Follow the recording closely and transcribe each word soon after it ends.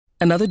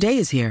Another day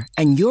is here,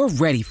 and you're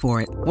ready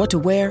for it. What to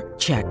wear?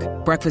 Check.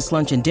 Breakfast,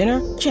 lunch, and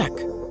dinner? Check.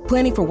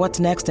 Planning for what's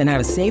next and how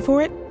to save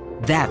for it?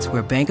 That's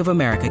where Bank of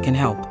America can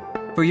help.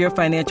 For your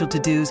financial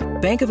to-dos,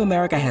 Bank of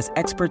America has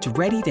experts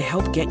ready to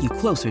help get you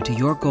closer to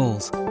your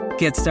goals.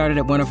 Get started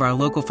at one of our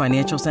local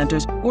financial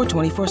centers or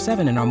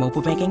 24/7 in our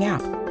mobile banking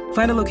app.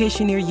 Find a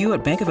location near you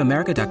at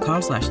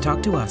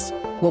bankofamerica.com/talktous.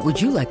 What would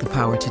you like the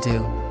power to do?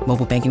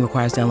 Mobile banking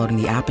requires downloading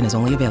the app and is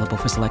only available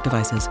for select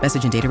devices.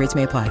 Message and data rates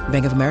may apply.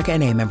 Bank of America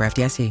N.A., member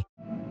FDIC.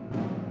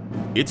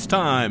 It's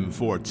time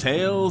for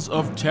Tales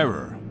of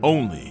Terror,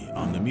 only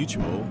on the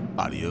Mutual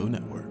Audio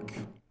Network.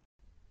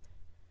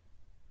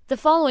 The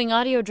following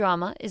audio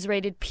drama is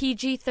rated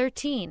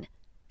PG-13,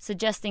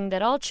 suggesting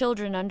that all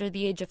children under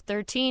the age of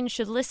 13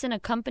 should listen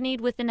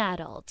accompanied with an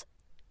adult.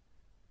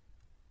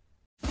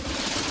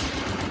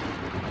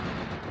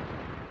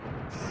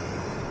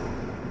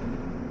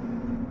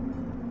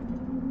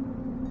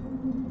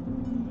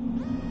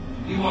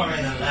 You are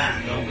in a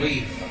land away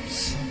from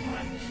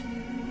sunlight.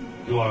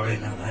 You are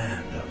in a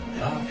land of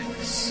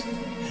darkness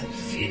and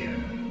fear.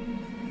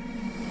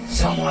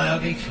 Somewhere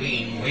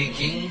between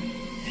waking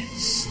and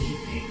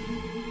sleeping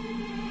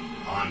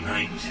are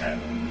night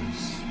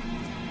terrors.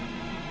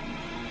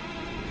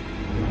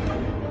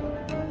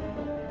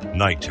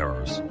 Night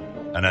Terrors,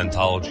 an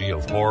anthology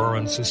of horror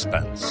and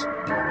suspense.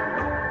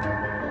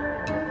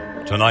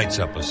 Tonight's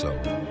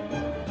episode,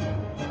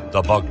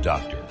 The Bug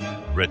Doctor,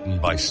 written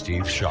by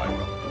Steve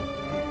Shiro.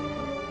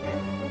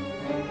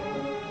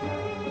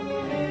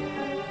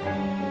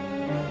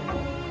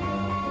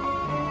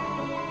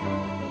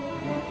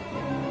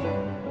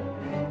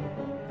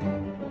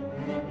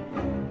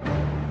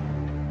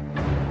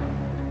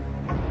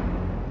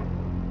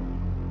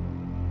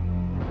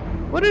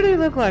 What did he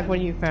look like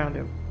when you found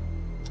him?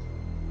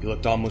 He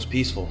looked almost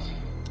peaceful.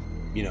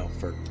 You know,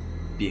 for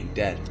being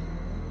dead.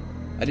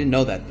 I didn't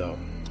know that, though.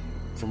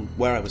 From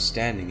where I was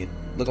standing, it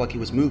looked like he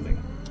was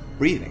moving,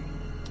 breathing.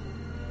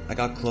 I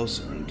got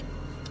closer, and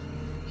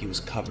he was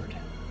covered.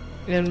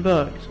 In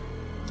bugs?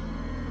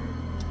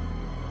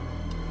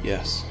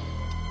 Yes.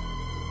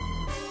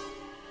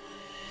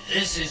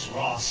 This is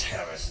Ross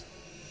Harrison.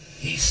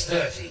 He's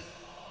 30,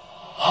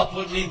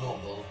 upwardly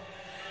mobile,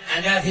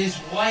 and at his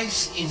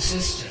wife's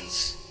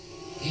insistence,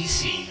 he's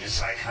seeing a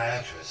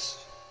psychiatrist.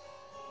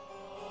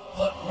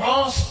 But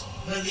Ross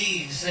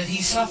believes that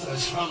he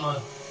suffers from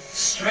a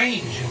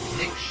strange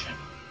affliction.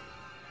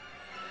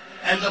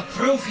 And the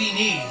proof he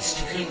needs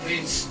to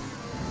convince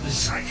the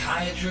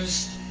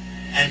psychiatrist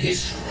and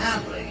his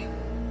family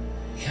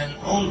can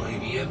only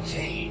be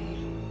obtained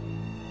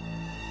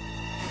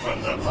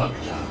from the Bug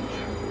Doctor.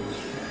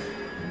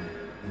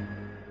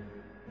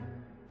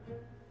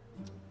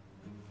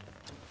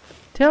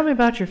 Tell me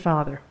about your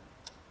father.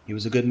 He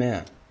was a good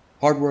man.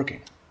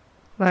 Hardworking.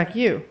 Like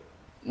you.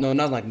 No,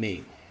 not like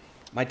me.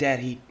 My dad,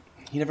 he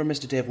never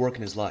missed a day of work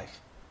in his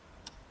life.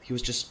 He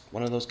was just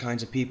one of those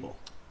kinds of people.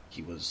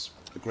 He was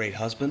a great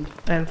husband.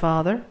 And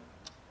father?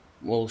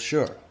 Well,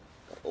 sure.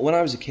 When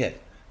I was a kid,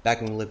 back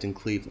when we lived in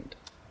Cleveland,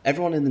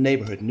 everyone in the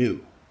neighborhood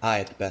knew I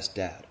had the best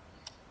dad.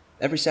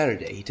 Every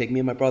Saturday, he'd take me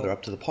and my brother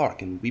up to the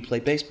park and we'd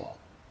play baseball.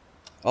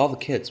 All the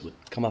kids would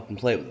come up and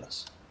play with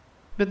us.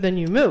 But then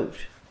you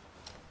moved.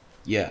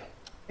 Yeah.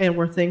 And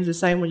were things the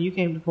same when you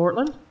came to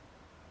Portland?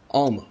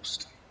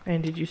 Almost.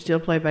 And did you still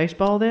play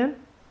baseball then?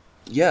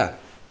 Yeah.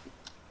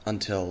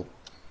 Until...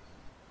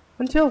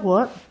 Until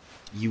what?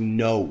 You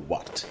know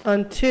what.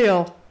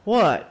 Until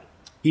what?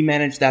 He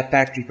managed that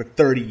factory for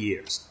 30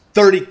 years.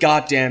 30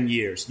 goddamn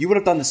years. You would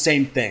have done the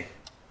same thing.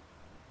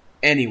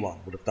 Anyone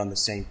would have done the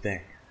same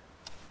thing.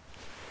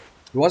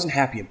 He wasn't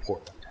happy in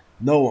Portland.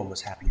 No one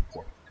was happy in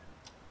Portland.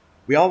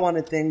 We all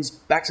wanted things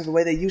back to the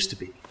way they used to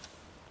be.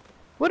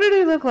 What did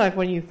he look like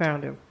when you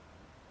found him?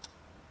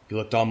 He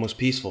looked almost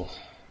peaceful.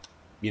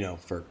 You know,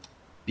 for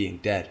being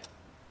dead.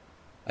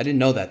 I didn't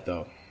know that,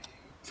 though.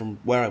 From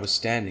where I was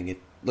standing, it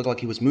looked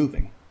like he was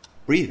moving,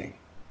 breathing.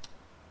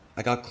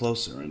 I got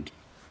closer, and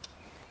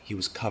he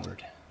was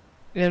covered.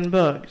 In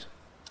bugs?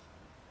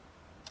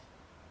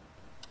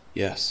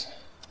 Yes.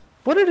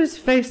 What did his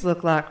face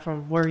look like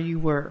from where you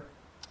were?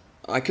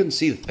 I couldn't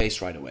see the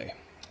face right away.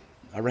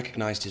 I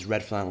recognized his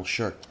red flannel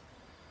shirt.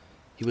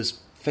 He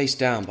was face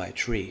down by a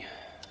tree.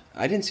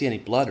 I didn't see any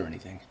blood or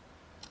anything,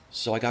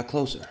 so I got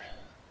closer.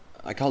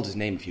 I called his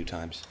name a few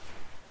times,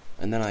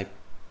 and then I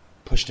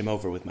pushed him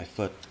over with my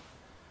foot.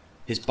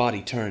 His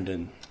body turned,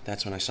 and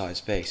that's when I saw his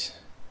face.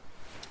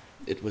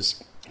 It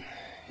was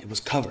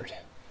covered.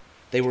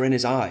 They were in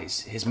his eyes,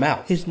 his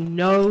mouth. His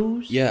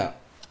nose? Yeah.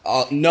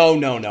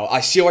 No.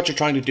 I see what you're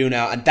trying to do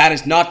now, and that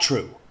is not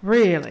true.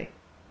 Really?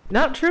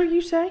 Not true,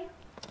 you say?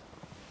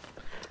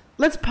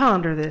 Let's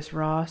ponder this,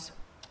 Ross.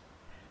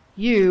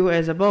 You,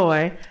 as a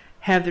boy,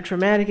 have the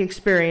traumatic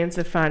experience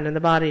of finding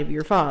the body of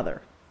your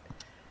father.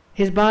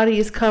 His body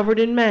is covered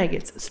in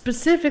maggots,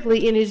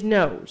 specifically in his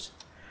nose.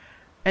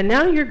 And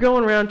now you're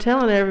going around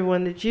telling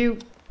everyone that you...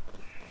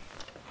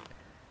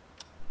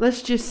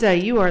 Let's just say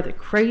you are the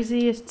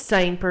craziest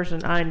sane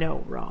person I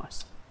know,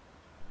 Ross.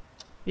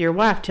 Your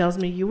wife tells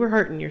me you were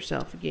hurting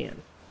yourself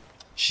again.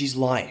 She's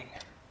lying.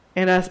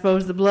 And I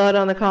suppose the blood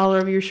on the collar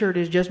of your shirt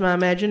is just my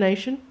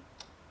imagination?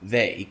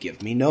 They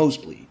give me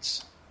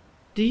nosebleeds.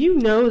 Do you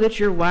know that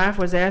your wife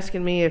was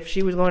asking me if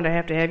she was going to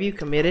have you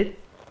committed?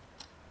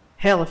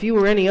 Hell, if you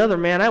were any other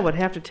man, I would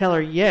have to tell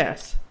her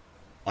yes.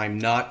 I'm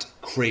not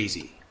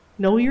crazy.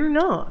 No, you're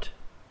not.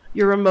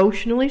 You're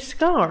emotionally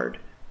scarred.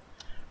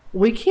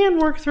 We can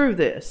work through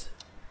this.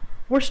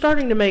 We're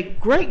starting to make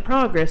great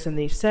progress in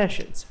these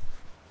sessions.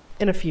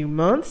 In a few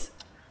months,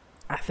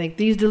 I think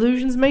these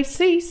delusions may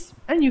cease,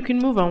 and you can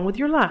move on with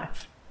your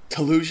life.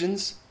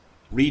 Delusions?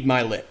 Read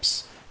my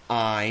lips.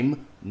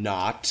 I'm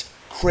not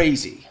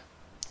crazy.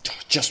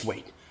 Just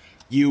wait.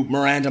 You,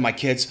 Miranda, my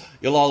kids,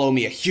 you'll all owe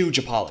me a huge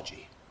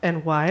apology.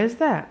 And why is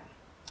that?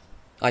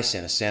 I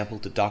sent a sample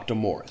to Dr.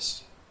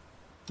 Morris.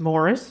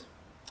 Morris?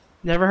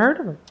 Never heard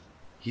of him.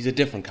 He's a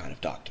different kind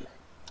of doctor.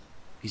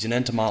 He's an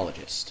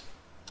entomologist.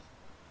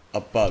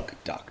 A bug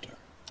doctor.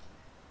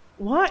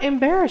 Why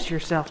embarrass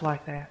yourself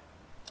like that?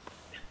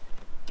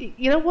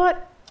 You know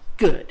what?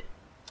 Good.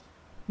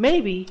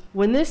 Maybe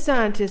when this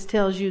scientist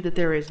tells you that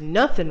there is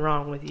nothing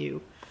wrong with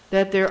you,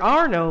 that there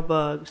are no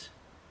bugs,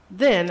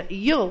 then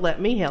you'll let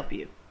me help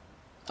you.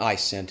 I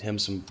sent him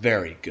some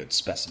very good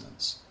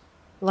specimens.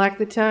 Like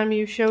the time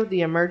you showed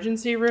the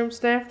emergency room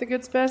staff the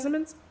good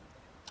specimens?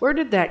 Where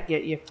did that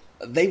get you?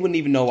 They wouldn't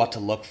even know what to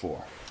look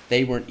for.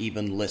 They weren't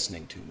even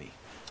listening to me.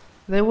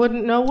 They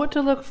wouldn't know what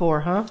to look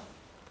for, huh?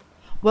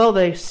 Well,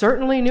 they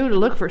certainly knew to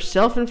look for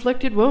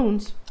self-inflicted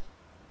wounds.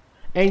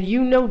 And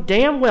you know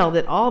damn well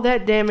that all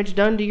that damage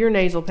done to your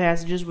nasal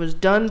passages was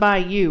done by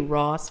you,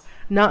 Ross,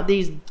 not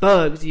these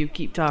bugs you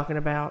keep talking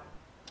about.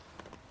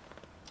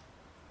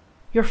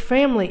 Your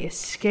family is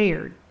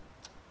scared.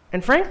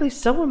 And frankly,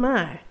 so am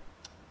I.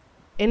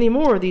 Any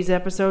more of these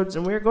episodes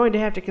and we're going to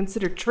have to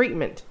consider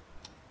treatment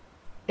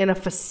in a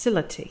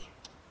facility.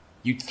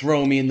 You'd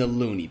throw me in the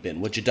loony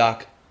bin, would you,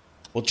 Doc?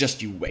 Well,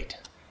 just you wait.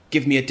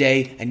 Give me a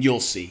day and you'll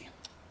see.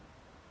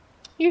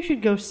 You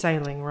should go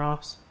sailing,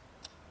 Ross.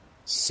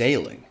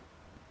 Sailing?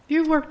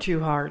 You worked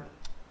too hard.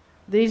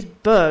 These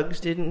bugs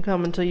didn't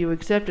come until you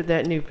accepted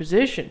that new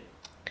position.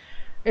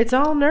 It's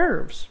all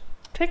nerves.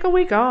 Take a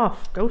week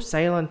off. Go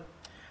sailing.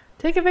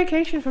 Take a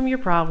vacation from your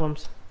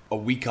problems. A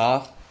week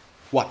off?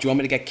 What, do you want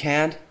me to get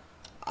canned?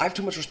 I have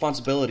too much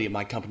responsibility in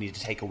my company to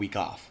take a week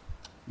off.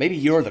 Maybe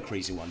you're the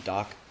crazy one,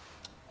 Doc.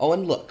 Oh,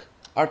 and look,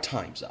 our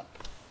time's up.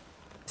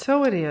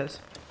 So it is.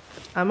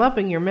 I'm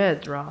upping your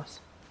meds,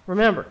 Ross.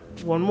 Remember,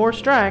 one more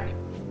strike.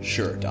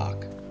 Sure,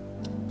 Doc.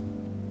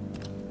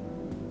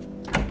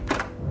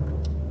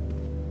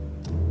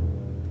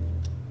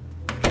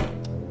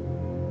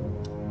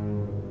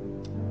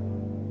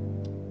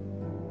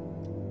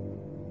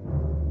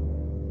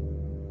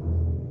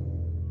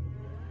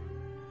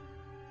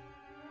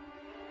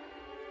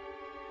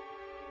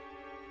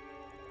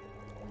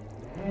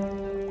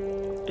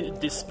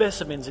 The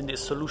specimens in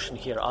this solution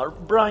here are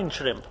brine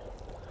shrimp.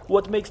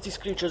 What makes these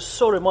creatures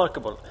so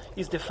remarkable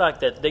is the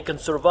fact that they can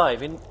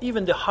survive in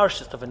even the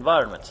harshest of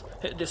environments.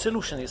 The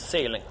solution is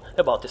saline,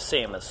 about the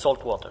same as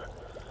salt water.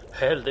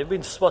 Hell, they've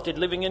been spotted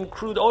living in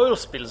crude oil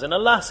spills in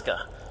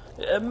Alaska.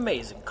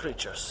 Amazing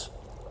creatures.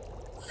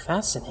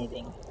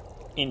 Fascinating.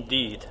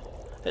 Indeed.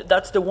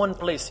 That's the one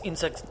place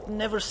insects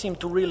never seem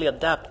to really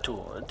adapt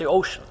to, the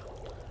ocean.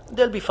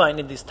 They'll be fine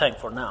in this tank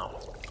for now.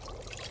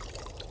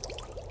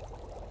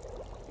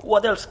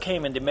 What else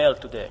came in the mail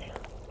today?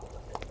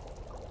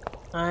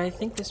 I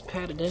think this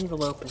padded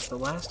envelope is the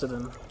last of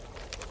them.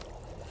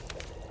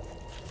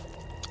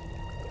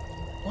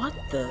 What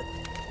the...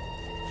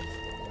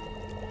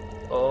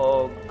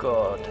 Oh,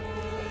 God.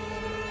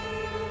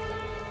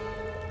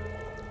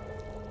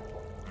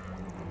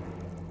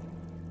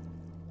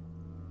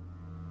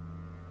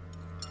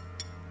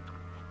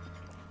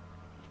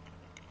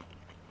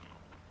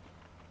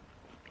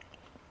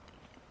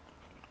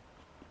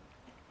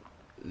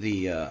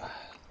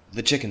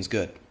 The chicken's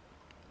good.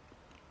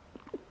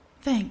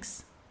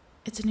 Thanks.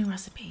 It's a new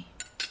recipe.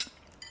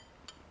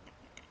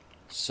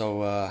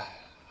 So,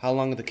 how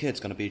long are the kids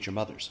gonna be at your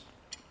mother's?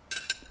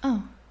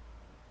 Oh,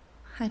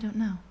 I don't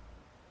know.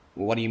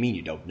 What do you mean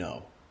you don't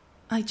know?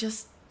 I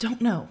just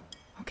don't know,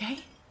 okay?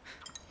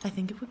 I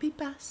think it would be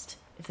best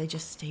if they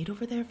just stayed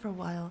over there for a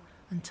while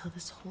until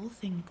this whole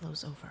thing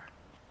blows over.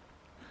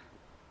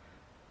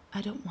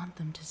 I don't want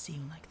them to see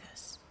you like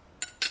this.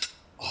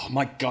 Oh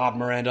my God,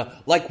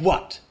 Miranda. Like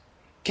what?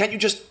 Can't you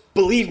just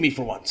believe me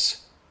for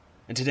once?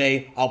 And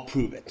today, I'll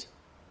prove it.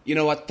 You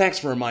know what? Thanks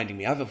for reminding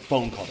me. I have a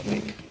phone call to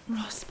make.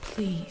 Ross,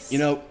 please. You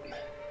know,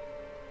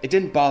 it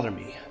didn't bother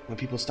me when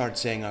people started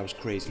saying I was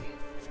crazy.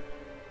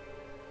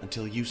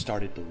 Until you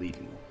started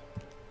believing them.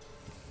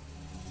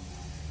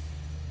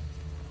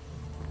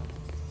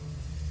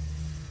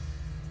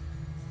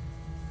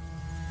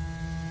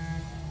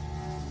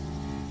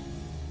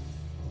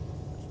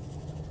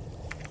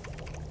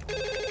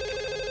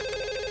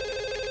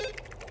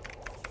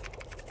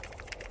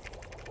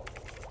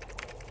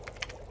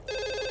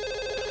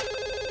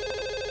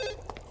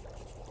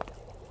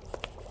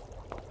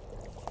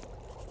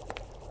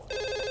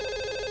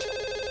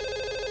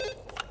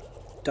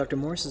 Dr.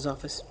 Morris's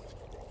office.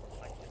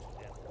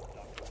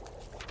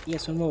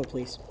 Yes, one moment,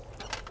 please.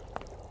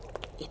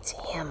 It's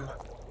him.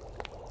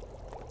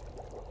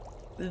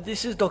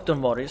 This is Dr.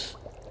 Morris.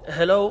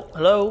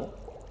 Hello?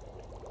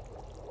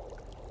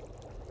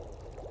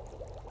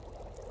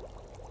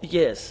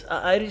 Yes,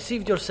 I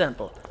received your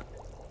sample.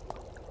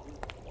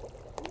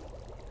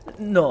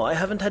 No, I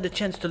haven't had a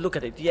chance to look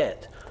at it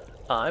yet.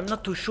 I'm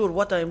not too sure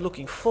what I am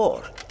looking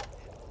for.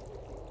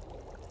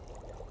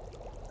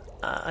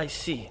 I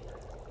see.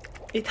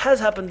 It has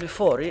happened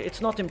before.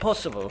 It's not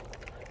impossible.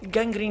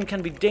 Gangrene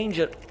can be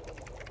dangerous.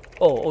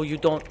 Oh, you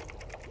don't...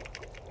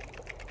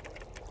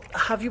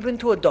 Have you been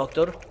to a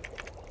doctor?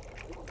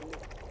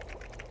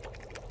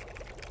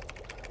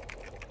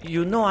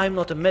 You know I'm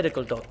not a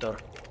medical doctor.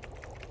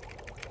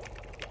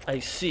 I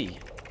see.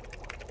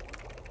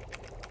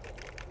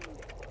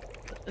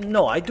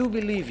 No, I do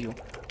believe you.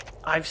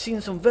 I've seen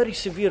some very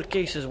severe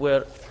cases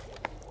where...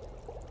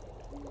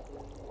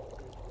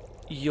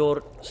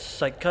 Your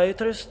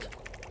psychiatrist?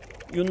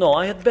 You know,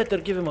 I had better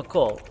give him a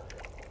call.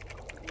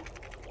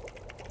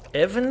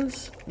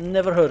 Evans?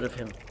 Never heard of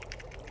him.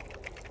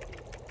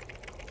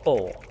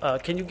 Oh,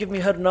 can you give me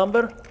her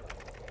number?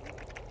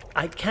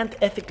 I can't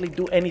ethically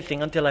do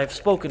anything until I've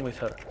spoken with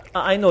her.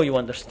 I know you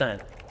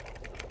understand.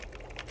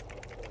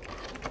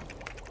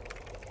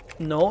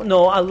 No,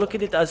 I'll look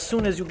at it as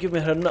soon as you give me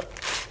her number.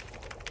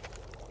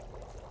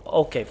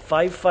 Okay,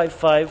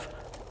 555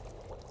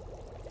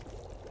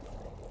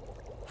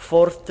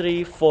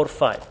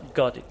 4345.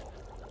 Got it.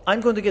 I'm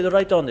going to get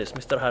right on this,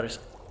 Mr.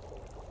 Harrison.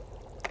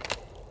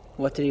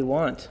 What did he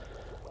want?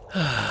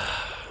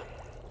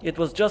 It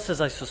was just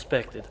as I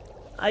suspected.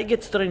 I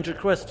get strange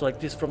requests like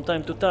this from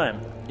time to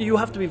time. You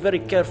have to be very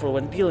careful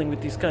when dealing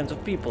with these kinds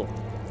of people.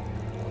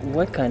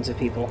 What kinds of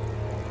people?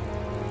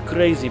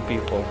 Crazy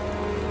people.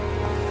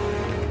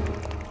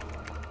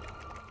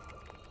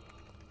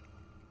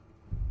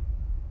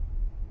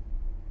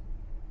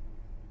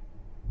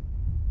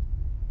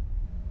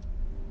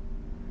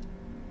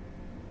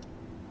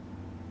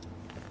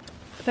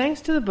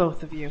 Thanks to the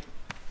both of you.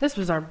 This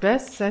was our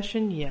best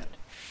session yet.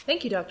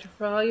 Thank you, Doctor,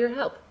 for all your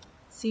help.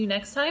 See you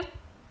next time?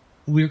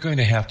 We're going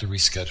to have to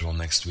reschedule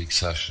next week's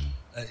session.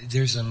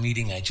 There's a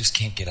meeting I just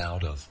can't get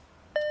out of.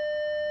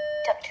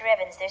 Dr.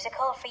 Evans, there's a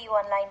call for you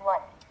on line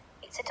 1.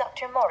 It's a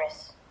Dr.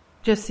 Morris.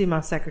 Just see my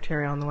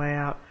secretary on the way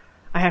out.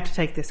 I have to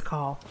take this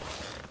call.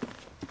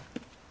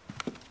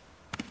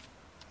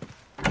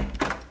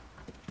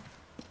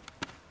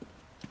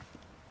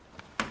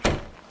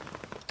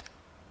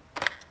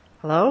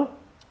 Hello?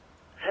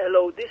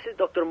 Hello, this is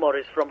Dr.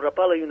 Morris from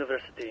Rapala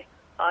University.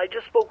 I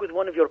just spoke with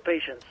one of your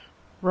patients.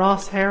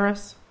 Ross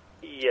Harris?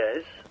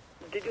 Yes.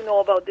 Did you know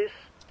about this?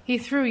 He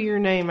threw your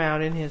name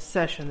out in his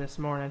session this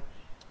morning.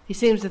 He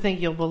seems to think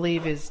you'll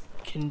believe his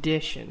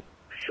condition.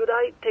 Should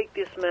I take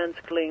this man's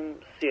claim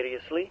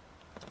seriously?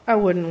 I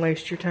wouldn't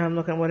waste your time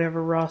looking at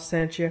whatever Ross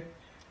sent you.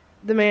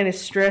 The man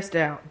is stressed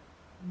out.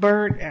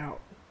 Burnt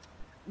out.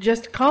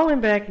 Just call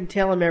him back and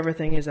tell him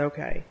everything is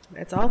okay.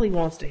 That's all he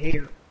wants to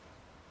hear.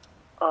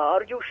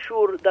 Are you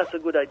sure that's a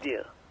good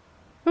idea?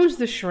 Who's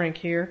the shrink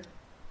here?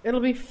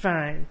 It'll be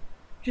fine.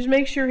 Just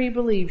make sure he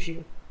believes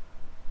you.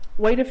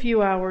 Wait a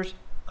few hours,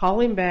 call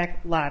him back,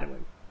 lie to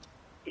him.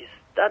 Is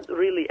that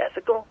really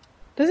ethical?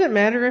 Does it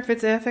matter if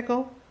it's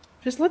ethical?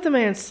 Just let the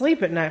man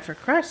sleep at night, for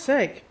Christ's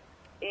sake.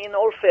 In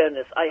all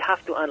fairness, I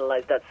have to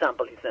analyze that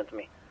sample he sent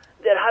me.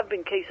 There have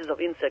been cases of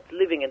insects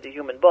living in the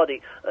human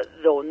body,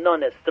 though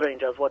none as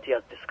strange as what he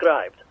has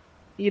described.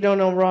 You don't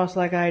know Ross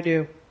like I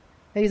do.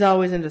 He's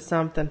always into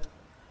something.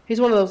 He's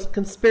one of those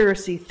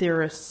conspiracy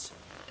theorists.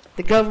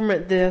 The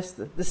government this,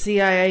 the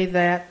CIA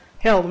that.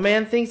 Hell, the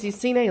man thinks he's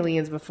seen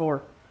aliens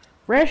before.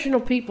 Rational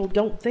people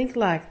don't think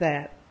like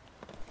that.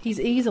 He's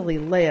easily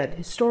led.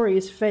 His story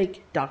is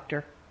fake,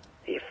 Doctor.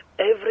 If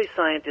every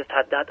scientist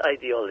had that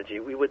ideology,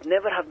 we would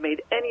never have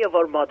made any of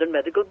our modern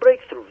medical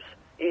breakthroughs.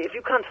 If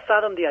you can't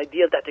fathom the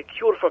idea that a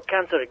cure for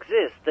cancer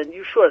exists, then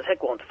you sure as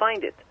heck won't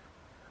find it.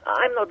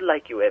 I'm not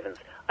like you, Evans.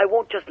 I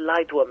won't just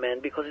lie to a man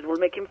because it will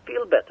make him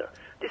feel better.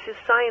 This is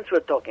science we're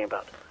talking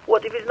about.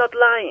 What if he's not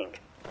lying?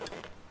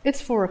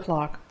 It's 4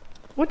 o'clock.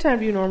 What time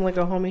do you normally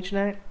go home each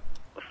night?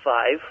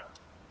 5.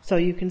 So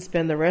you can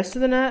spend the rest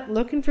of the night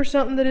looking for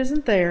something that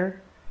isn't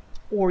there,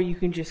 or you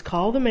can just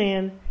call the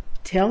man,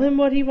 tell him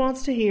what he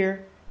wants to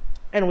hear,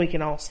 and we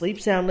can all sleep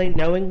soundly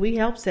knowing we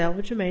helped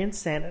salvage a man's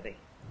sanity.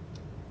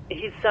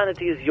 His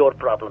sanity is your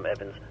problem,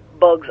 Evans.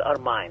 Bugs are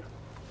mine.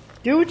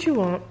 Do what you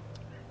want.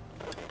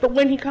 But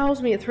when he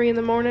calls me at 3 in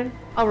the morning,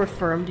 I'll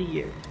refer him to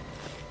you.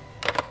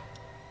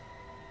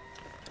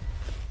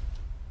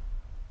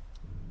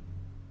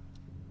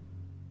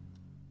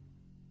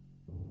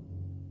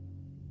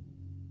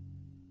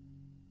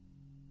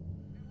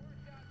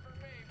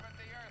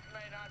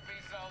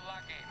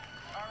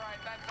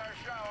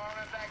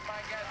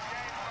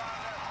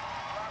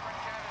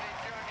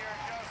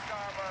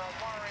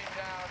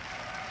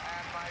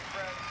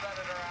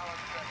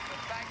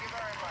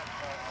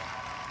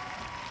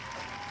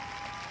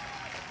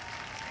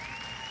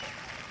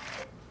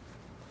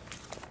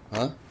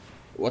 Huh?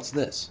 What's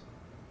this?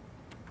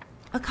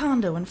 A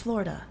condo in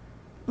Florida.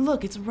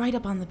 Look, it's right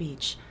up on the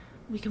beach.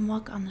 We can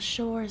walk on the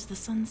shore as the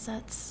sun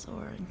sets,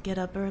 or get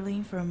up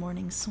early for a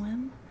morning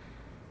swim.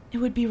 It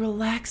would be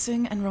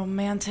relaxing and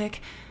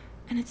romantic,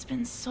 and it's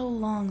been so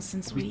long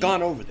since We've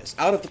gone over this.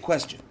 Out of the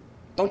question.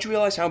 Don't you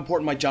realize how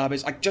important my job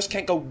is? I just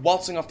can't go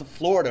waltzing off to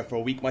Florida for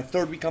a week, my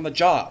 3rd week on the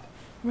job.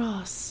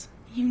 Ross,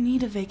 you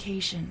need a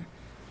vacation.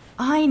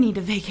 I need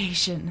a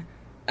vacation.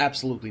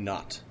 Absolutely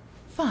not.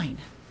 Fine.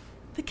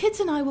 The kids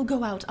and I will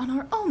go out on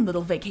our own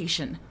little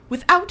vacation,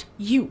 without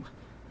you.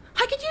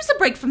 I could use a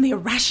break from the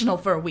irrational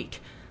for a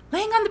week.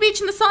 Laying on the beach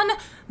in the sun,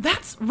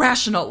 that's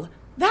rational.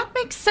 That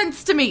makes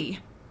sense to me.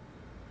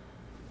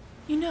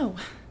 You know,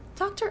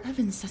 Dr.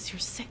 Evans says you're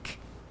sick,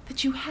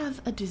 that you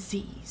have a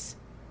disease.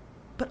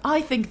 But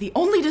I think the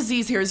only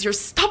disease here is your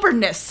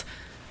stubbornness.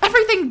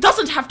 Everything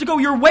doesn't have to go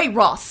your way,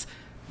 Ross.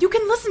 You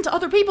can listen to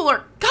other people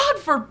or, God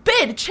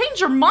forbid,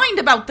 change your mind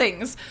about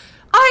things.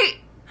 I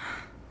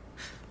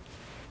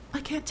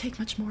can't take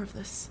much more of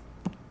this.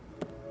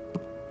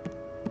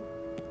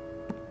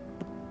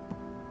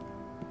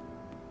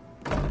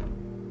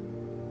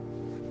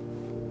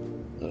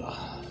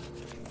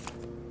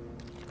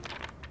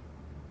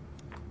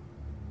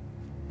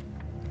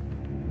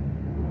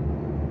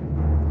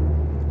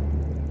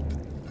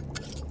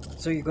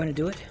 So you're going to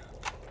do it?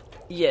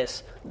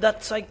 Yes,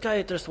 that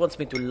psychiatrist wants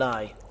me to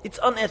lie. It's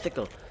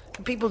unethical.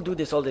 People do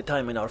this all the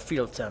time in our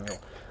field, Samuel.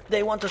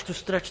 They want us to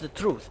stretch the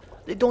truth.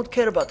 They don't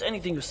care about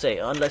anything you say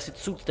unless it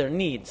suits their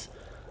needs.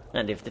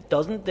 And if it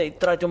doesn't, they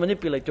try to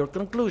manipulate your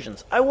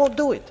conclusions. I won't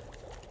do it.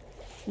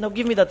 Now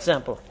give me that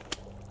sample.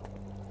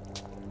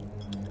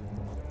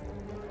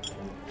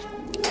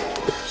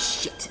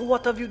 Shit.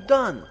 What have you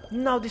done?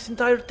 Now this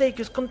entire take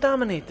is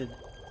contaminated.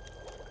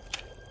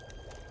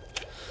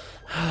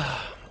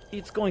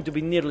 It's going to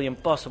be nearly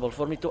impossible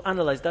for me to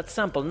analyze that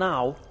sample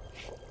now.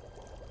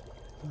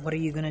 What are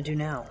you going to do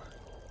now?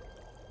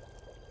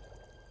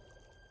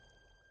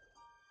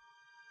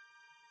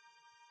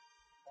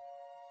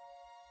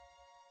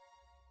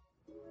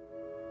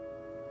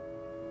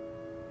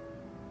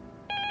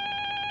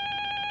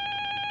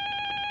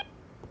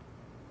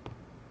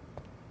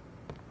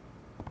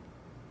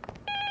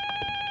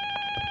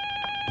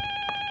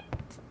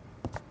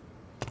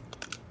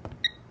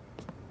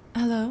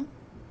 Hello?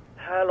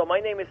 Hello,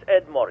 my name is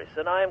Ed Morris,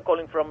 and I am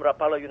calling from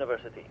Rapallo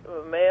University.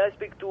 May I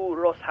speak to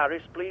Ross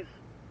Harris, please?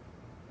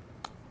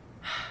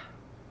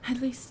 At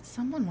least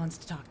someone wants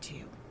to talk to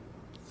you.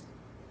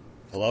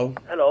 Hello?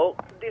 Hello,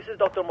 this is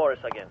Dr. Morris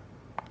again.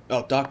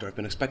 Oh, doctor, I've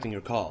been expecting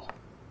your call.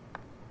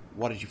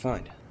 What did you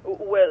find?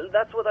 Well,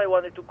 that's what I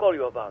wanted to call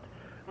you about.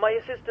 My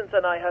assistants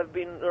and I have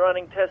been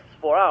running tests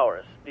for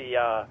hours.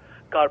 The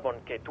Carbon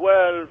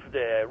K12,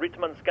 the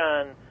Rittman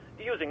scan,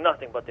 using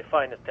nothing but the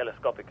finest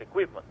telescopic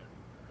equipment.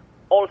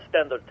 All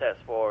standard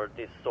tests for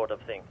this sort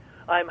of thing.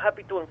 I'm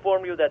happy to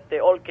inform you that they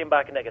all came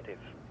back negative.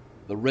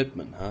 The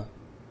Rittman, huh?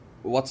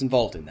 What's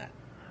involved in that?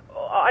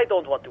 I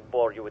don't want to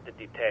bore you with the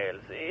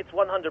details. It's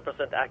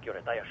 100%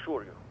 accurate, I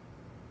assure you.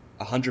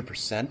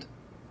 100%?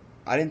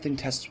 I didn't think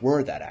tests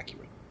were that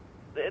accurate.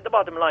 The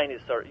bottom line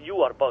is, sir,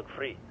 you are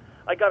bug-free.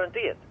 I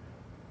guarantee it.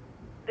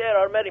 There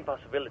are many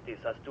possibilities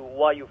as to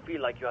why you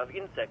feel like you have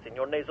insects in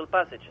your nasal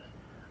passages.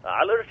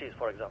 Allergies,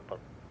 for example.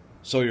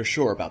 So you're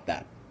sure about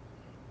that?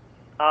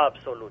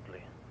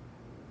 Absolutely.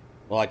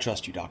 Well, I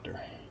trust you,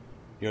 Doctor.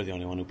 You're the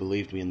only one who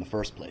believed me in the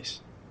first place.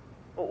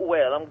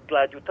 Well, I'm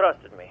glad you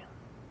trusted me.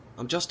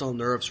 I'm just all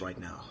nerves right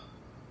now.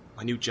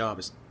 My new job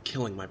is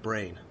killing my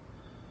brain.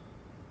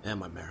 And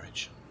my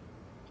marriage.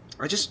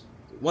 I just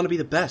want to be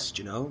the best,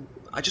 you know?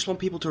 I just want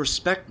people to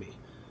respect me.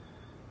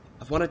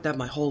 I've wanted that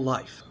my whole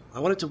life. I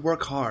wanted to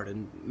work hard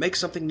and make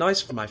something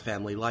nice for my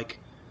family, like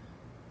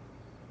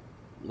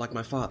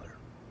my father.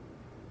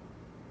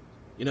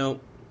 You know,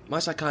 my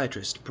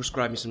psychiatrist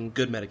prescribed me some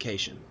good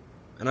medication,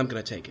 and I'm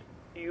gonna take it.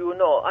 You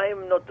know,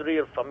 I'm not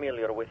real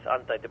familiar with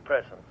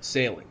antidepressants.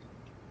 Sailing.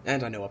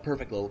 And I know a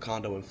perfect little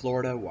condo in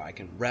Florida where I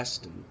can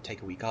rest and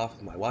take a week off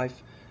with my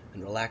wife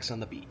and relax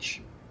on the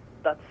beach.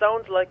 That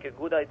sounds like a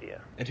good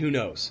idea. And who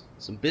knows,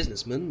 some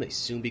businessmen may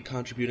soon be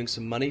contributing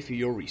some money for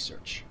your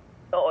research.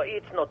 Oh,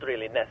 it's not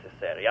really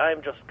necessary.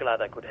 I'm just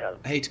glad I could help.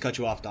 I hate to cut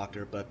you off,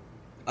 Doctor, but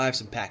I have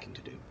some packing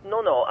to do.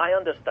 No, I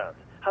understand.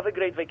 Have a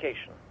great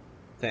vacation.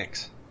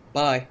 Thanks.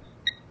 Bye.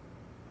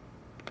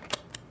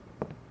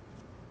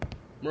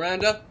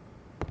 Miranda?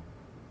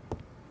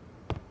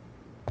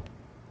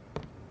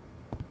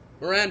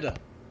 Miranda!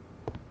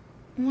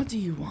 What do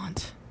you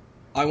want?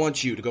 I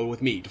want you to go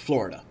with me to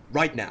Florida,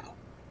 right now.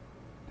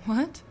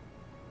 What?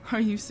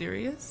 Are you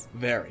serious?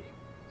 Very.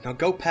 Now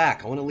go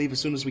pack. I want to leave as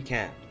soon as we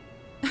can.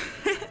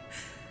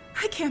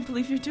 I can't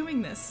believe you're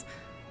doing this.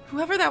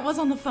 Whoever that was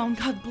on the phone,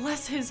 God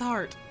bless his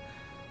heart.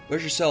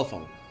 Where's your cell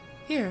phone?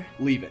 Here.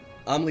 Leave it.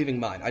 I'm leaving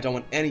mine. I don't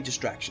want any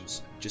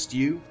distractions. Just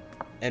you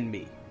and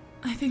me.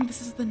 I think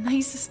this is the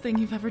nicest thing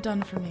you've ever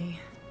done for me.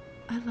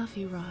 I love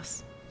you,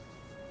 Ross.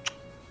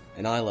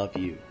 And I love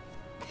you.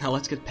 Now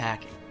let's get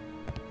packing.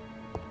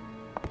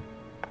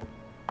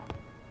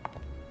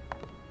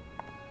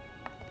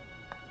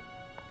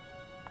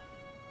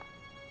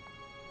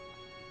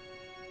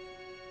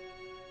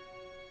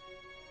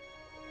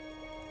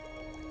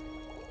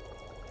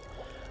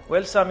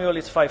 Well, Samuel,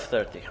 it's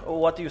 5:30.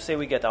 What do you say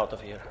we get out of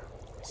here?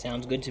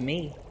 Sounds good to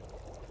me.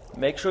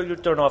 Make sure you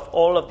turn off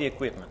all of the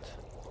equipment.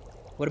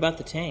 What about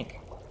the tank?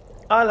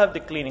 I'll have the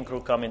cleaning crew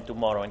come in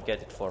tomorrow and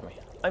get it for me.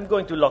 I'm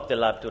going to lock the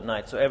lab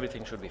tonight, so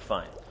everything should be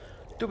fine.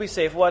 To be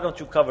safe, why don't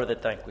you cover the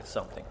tank with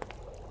something?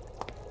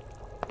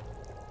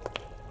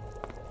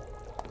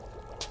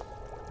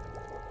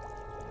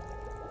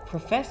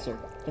 Professor,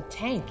 the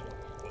tank,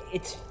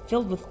 it's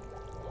filled with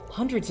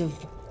hundreds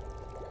of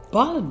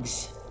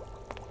bugs.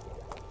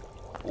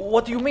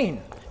 What do you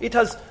mean? It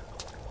has...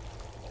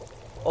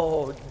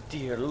 Oh,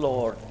 dear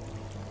Lord.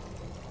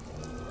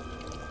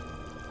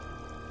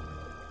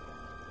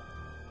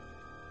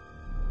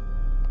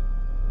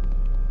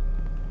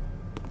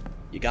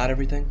 You got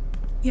everything?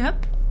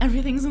 Yep,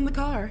 everything's in the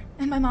car.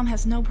 And my mom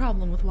has no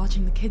problem with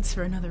watching the kids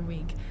for another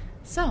week.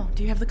 So,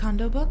 do you have the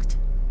condo booked?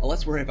 Well,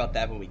 let's worry about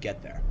that when we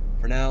get there.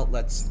 For now,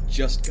 let's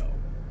just go.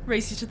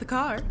 Race you to the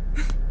car.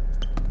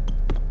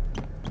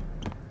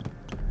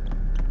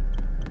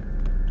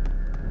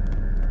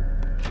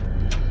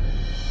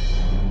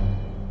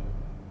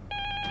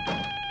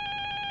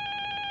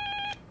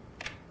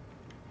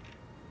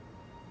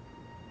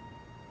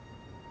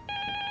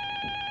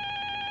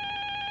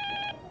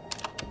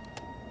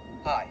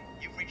 Hi,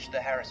 you've reached the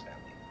Harris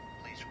family.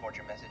 Please record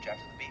your message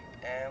after the beep,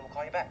 and we'll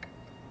call you back.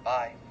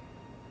 Bye.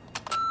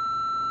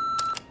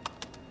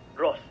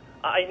 Ross,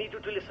 I need you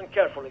to listen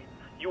carefully.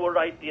 You were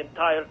right the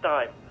entire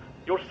time.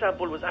 Your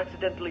sample was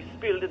accidentally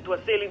spilled into a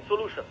saline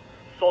solution.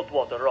 Salt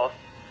water, Ross.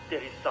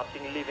 There is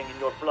something living in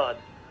your blood.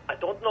 I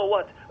don't know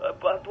what,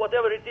 but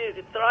whatever it is,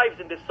 it thrives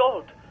in the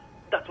salt.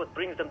 That's what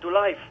brings them to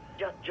life.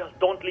 Just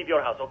don't leave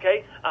your house,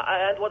 okay?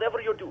 And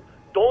whatever you do,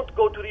 don't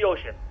go to the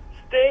ocean.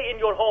 Stay in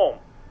your home.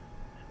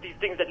 These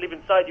things that live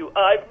inside you,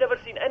 I've never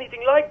seen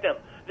anything like them.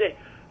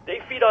 They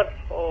feed on...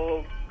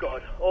 Oh,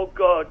 God. Oh,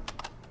 God.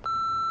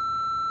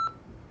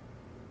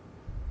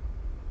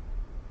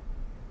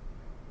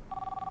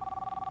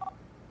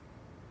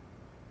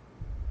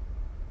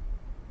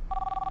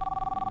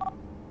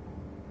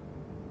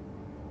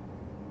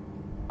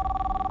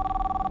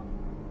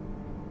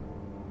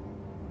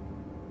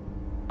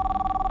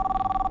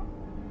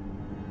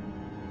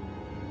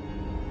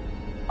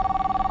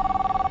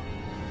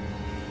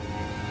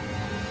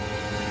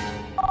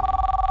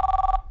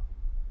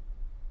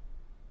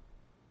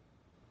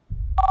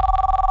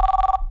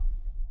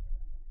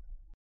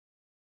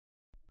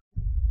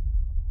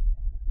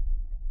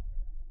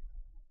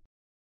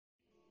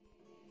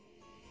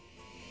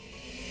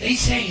 They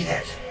say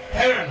that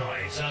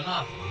paranoids are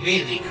not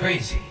really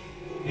crazy,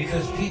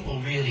 because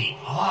people really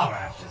are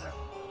after them.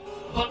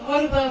 But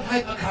what about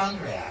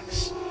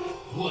hypochondriacs?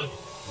 Would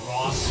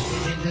Ross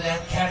fit into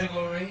that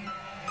category?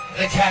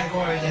 The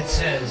category that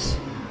says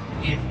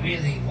it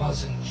really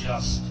wasn't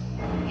just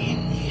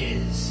in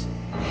his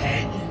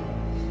head?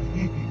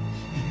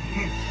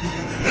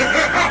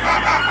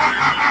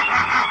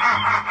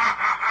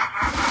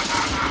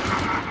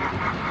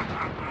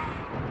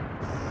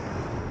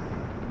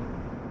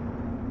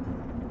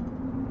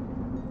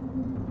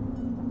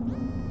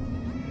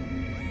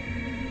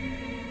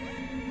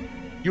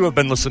 You have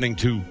been listening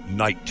to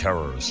Night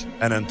Terrors,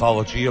 an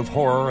anthology of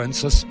horror and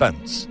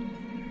suspense.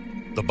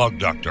 The Bug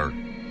Doctor,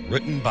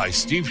 written by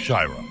Steve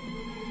Shira.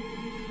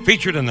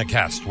 Featured in the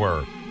cast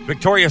were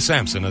Victoria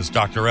Sampson as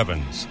Dr.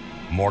 Evans,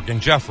 Morgan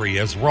Jeffrey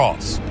as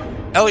Ross,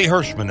 Ellie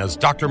Hirschman as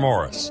Dr.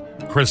 Morris,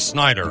 Chris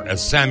Snyder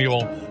as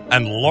Samuel,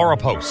 and Laura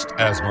Post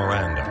as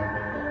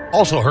Miranda.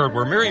 Also heard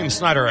were Miriam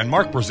Snyder and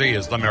Mark Brzee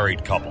as the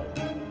married couple.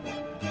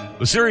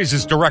 The series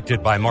is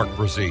directed by Mark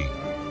Brzee.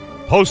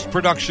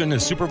 Post-production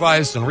is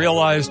supervised and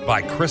realized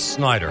by Chris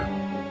Snyder.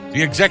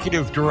 The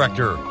executive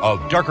director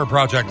of Darker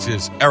Projects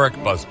is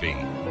Eric Busby.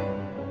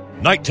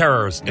 Night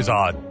Terrors is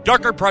a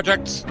Darker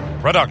Projects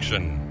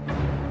production.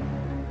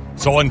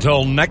 So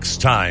until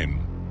next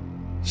time,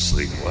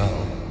 sleep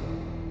well.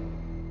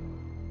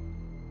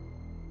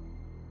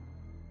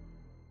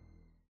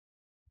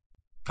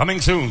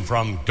 Coming soon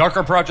from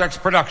Darker Projects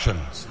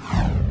Productions.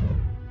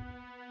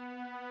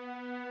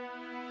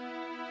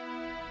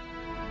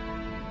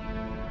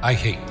 I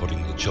hate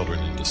putting the children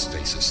into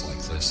stasis like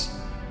this.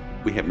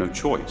 We have no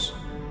choice.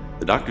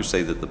 The doctors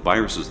say that the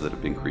viruses that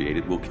have been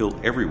created will kill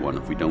everyone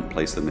if we don't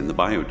place them in the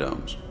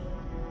biodomes.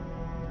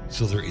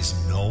 So there is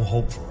no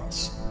hope for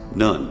us?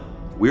 None.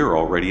 We are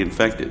already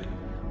infected.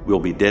 We'll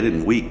be dead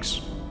in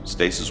weeks.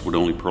 Stasis would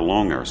only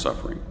prolong our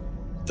suffering.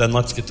 Then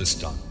let's get this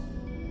done.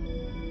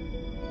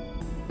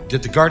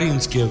 Did the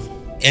Guardians give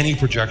any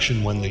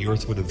projection when the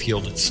Earth would have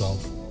healed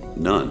itself?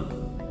 None.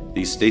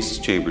 These stasis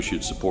chambers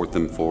should support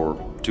them for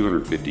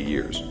 250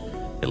 years.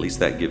 At least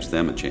that gives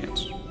them a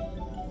chance.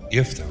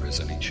 If there is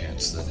any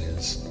chance, that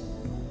is.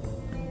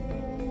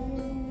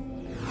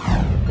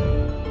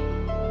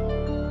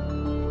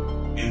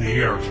 In the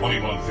year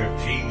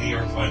 2115, the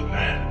Earth went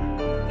mad.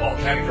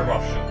 Volcanic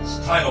eruptions,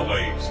 tidal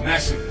waves,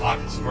 massive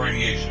pockets of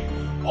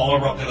radiation all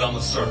erupted on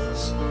the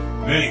surface.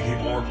 Many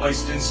people were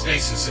placed in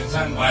stasis in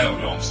 10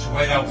 biodomes to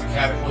wait out the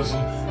cataclysm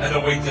and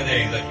await the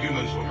day that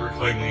humans would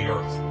reclaim the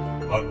Earth.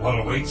 But what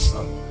awaits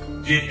them?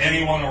 Did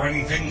anyone or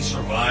anything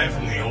survive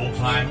from the old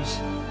times?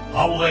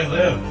 How will they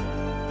live?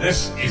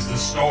 This is the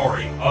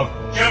story of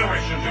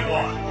Generation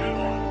 1.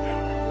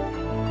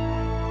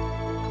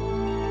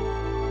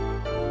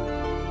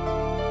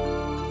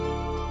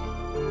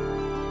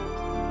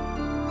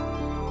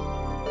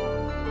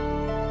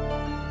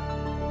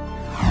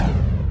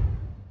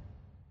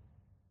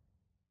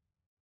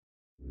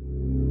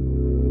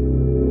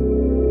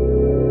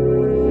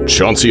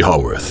 Chauncey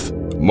Haworth,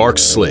 Mark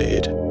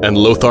Slade, and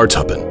Lothar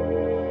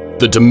Tuppen,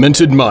 the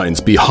demented minds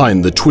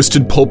behind the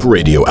Twisted Pulp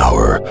Radio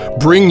Hour,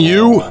 bring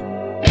you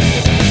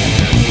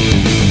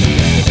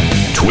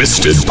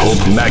Twisted Pulp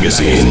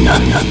Magazine.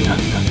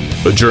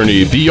 A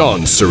journey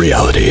beyond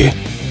surreality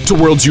to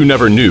worlds you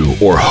never knew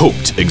or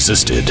hoped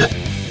existed.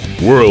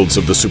 Worlds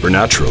of the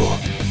supernatural.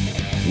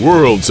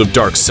 Worlds of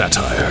dark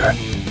satire.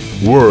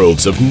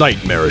 Worlds of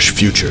nightmarish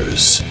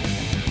futures.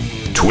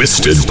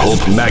 Twisted Pulp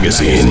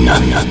Magazine.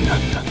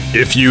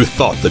 If you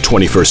thought the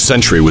 21st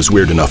century was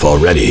weird enough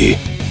already,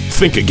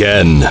 think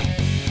again.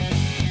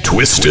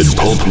 Twisted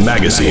Pulp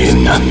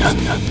Magazine.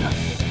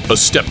 A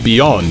step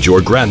beyond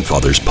your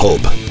grandfather's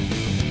pulp.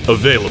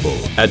 Available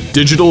at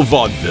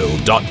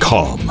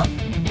digitalvaudeville.com.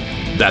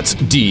 That's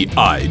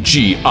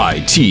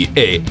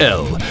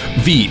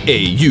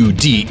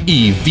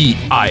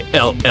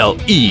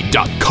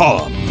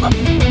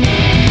digitalvaudeville.com.